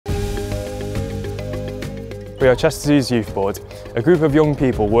We are Chester Zoo's Youth Board, a group of young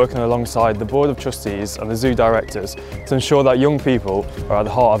people working alongside the Board of Trustees and the Zoo Directors to ensure that young people are at the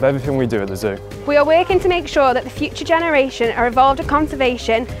heart of everything we do at the zoo. We are working to make sure that the future generation are involved in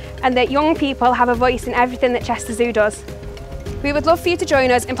conservation and that young people have a voice in everything that Chester Zoo does. We would love for you to join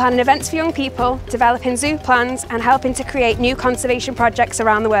us in planning events for young people, developing zoo plans and helping to create new conservation projects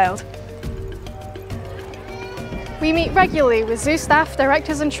around the world. We meet regularly with zoo staff,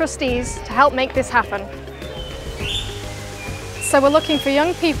 directors and trustees to help make this happen. So we're looking for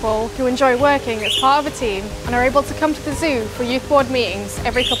young people who enjoy working as part of a team and are able to come to the zoo for youth board meetings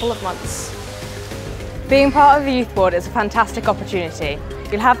every couple of months. Being part of the youth board is a fantastic opportunity.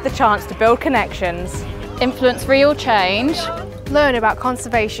 You'll have the chance to build connections, influence real change, learn about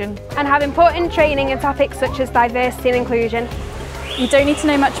conservation and have important training in topics such as diversity and inclusion. You don't need to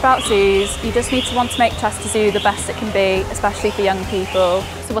know much about zoos, you just need to want to make Chester Zoo the best it can be, especially for young people.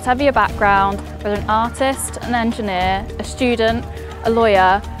 So whatever your background, whether an artist, an engineer, a student, a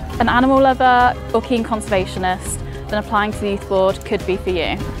lawyer, an animal lover or keen conservationist, then applying to the youth board could be for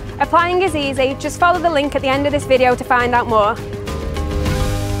you. Applying is easy, just follow the link at the end of this video to find out more.